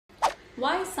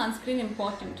Why is sunscreen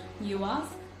important, you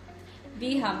ask?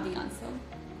 We have the answer.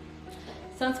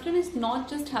 Sunscreen is not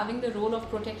just having the role of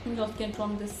protecting your skin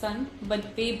from the sun, but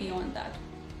way beyond that.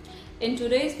 In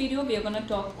today's video, we are going to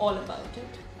talk all about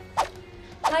it.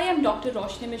 Hi, I'm Dr.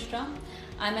 Roshni Mishra.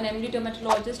 I'm an MD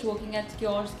dermatologist working at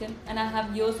Cureskin, and I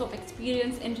have years of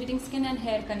experience in treating skin and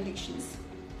hair conditions.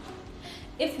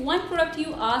 If one product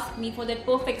you ask me for that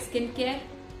perfect skincare,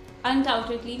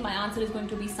 undoubtedly my answer is going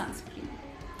to be sunscreen.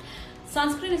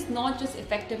 Sunscreen is not just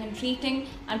effective in treating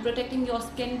and protecting your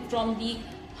skin from the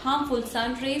harmful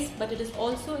sun rays, but it is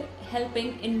also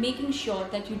helping in making sure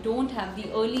that you don't have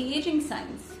the early aging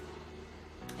signs.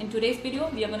 In today's video,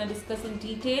 we are going to discuss in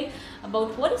detail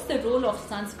about what is the role of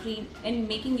sunscreen in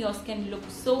making your skin look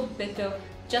so better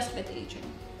just with aging.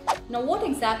 Now, what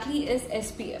exactly is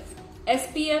SPF?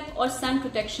 SPF or sun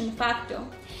protection factor.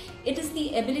 It is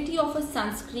the ability of a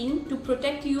sunscreen to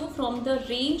protect you from the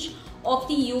range of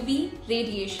the UV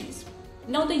radiations.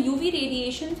 Now, the UV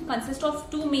radiation consists of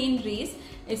two main rays.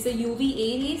 It's the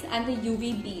UVA rays and the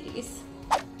UVB rays.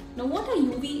 Now, what are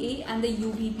UVA and the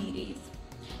UVB rays?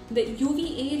 The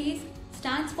UVA rays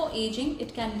stands for aging.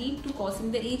 It can lead to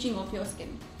causing the aging of your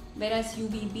skin, whereas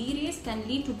UVB rays can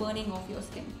lead to burning of your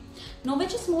skin. Now,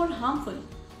 which is more harmful?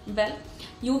 Well,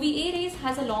 UVA rays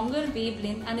has a longer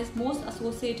wavelength and is most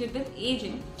associated with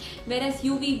aging, whereas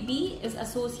UVB is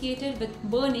associated with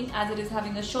burning as it is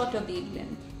having a shorter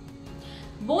wavelength.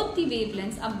 Both the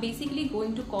wavelengths are basically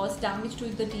going to cause damage to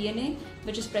the DNA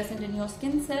which is present in your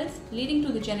skin cells, leading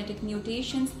to the genetic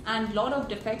mutations and lot of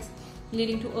defects,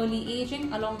 leading to early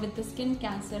aging along with the skin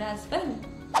cancer as well.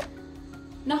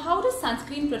 Now, how does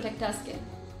sunscreen protect our skin?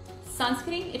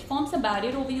 Sunscreen, it forms a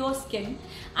barrier over your skin,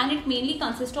 and it mainly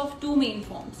consists of two main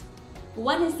forms.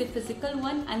 One is the physical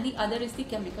one and the other is the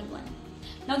chemical one.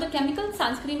 Now, the chemical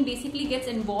sunscreen basically gets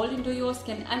involved into your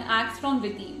skin and acts from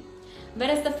within.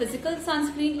 Whereas the physical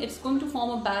sunscreen, it's going to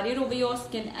form a barrier over your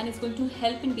skin and it's going to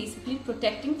help in basically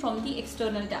protecting from the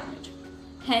external damage.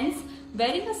 Hence,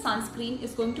 wearing a sunscreen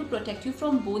is going to protect you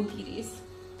from both the rays.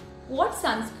 What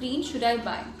sunscreen should I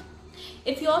buy?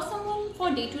 If you're someone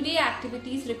for day-to-day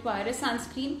activities require a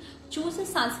sunscreen, choose a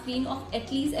sunscreen of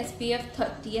at least SPF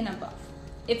 30 and above.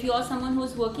 If you're someone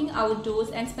who's working outdoors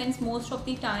and spends most of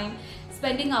the time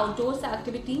spending outdoors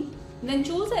activity, then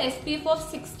choose a SPF of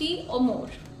 60 or more.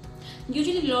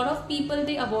 Usually a lot of people,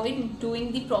 they avoid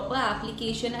doing the proper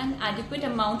application and adequate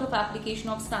amount of application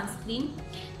of sunscreen.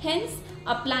 Hence,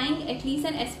 applying at least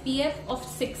an SPF of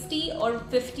 60 or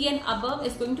 50 and above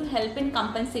is going to help in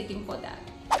compensating for that.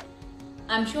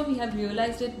 I'm sure we have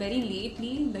realized it very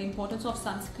lately, the importance of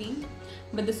sunscreen,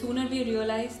 but the sooner we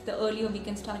realize, the earlier we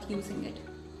can start using it.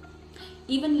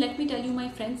 Even let me tell you, my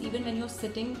friends, even when you're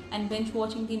sitting and binge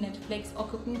watching the Netflix or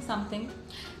cooking something,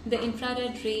 the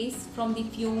infrared rays from the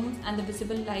fumes and the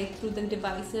visible light through the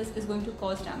devices is going to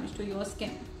cause damage to your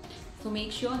skin. So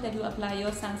make sure that you apply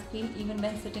your sunscreen even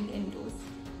when sitting indoors.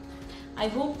 I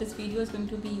hope this video is going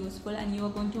to be useful and you are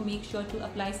going to make sure to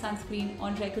apply sunscreen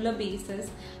on regular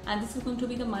basis, and this is going to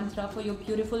be the mantra for your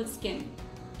beautiful skin.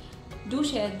 Do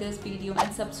share this video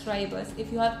and subscribe us.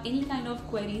 If you have any kind of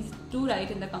queries, do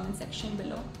write in the comment section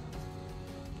below.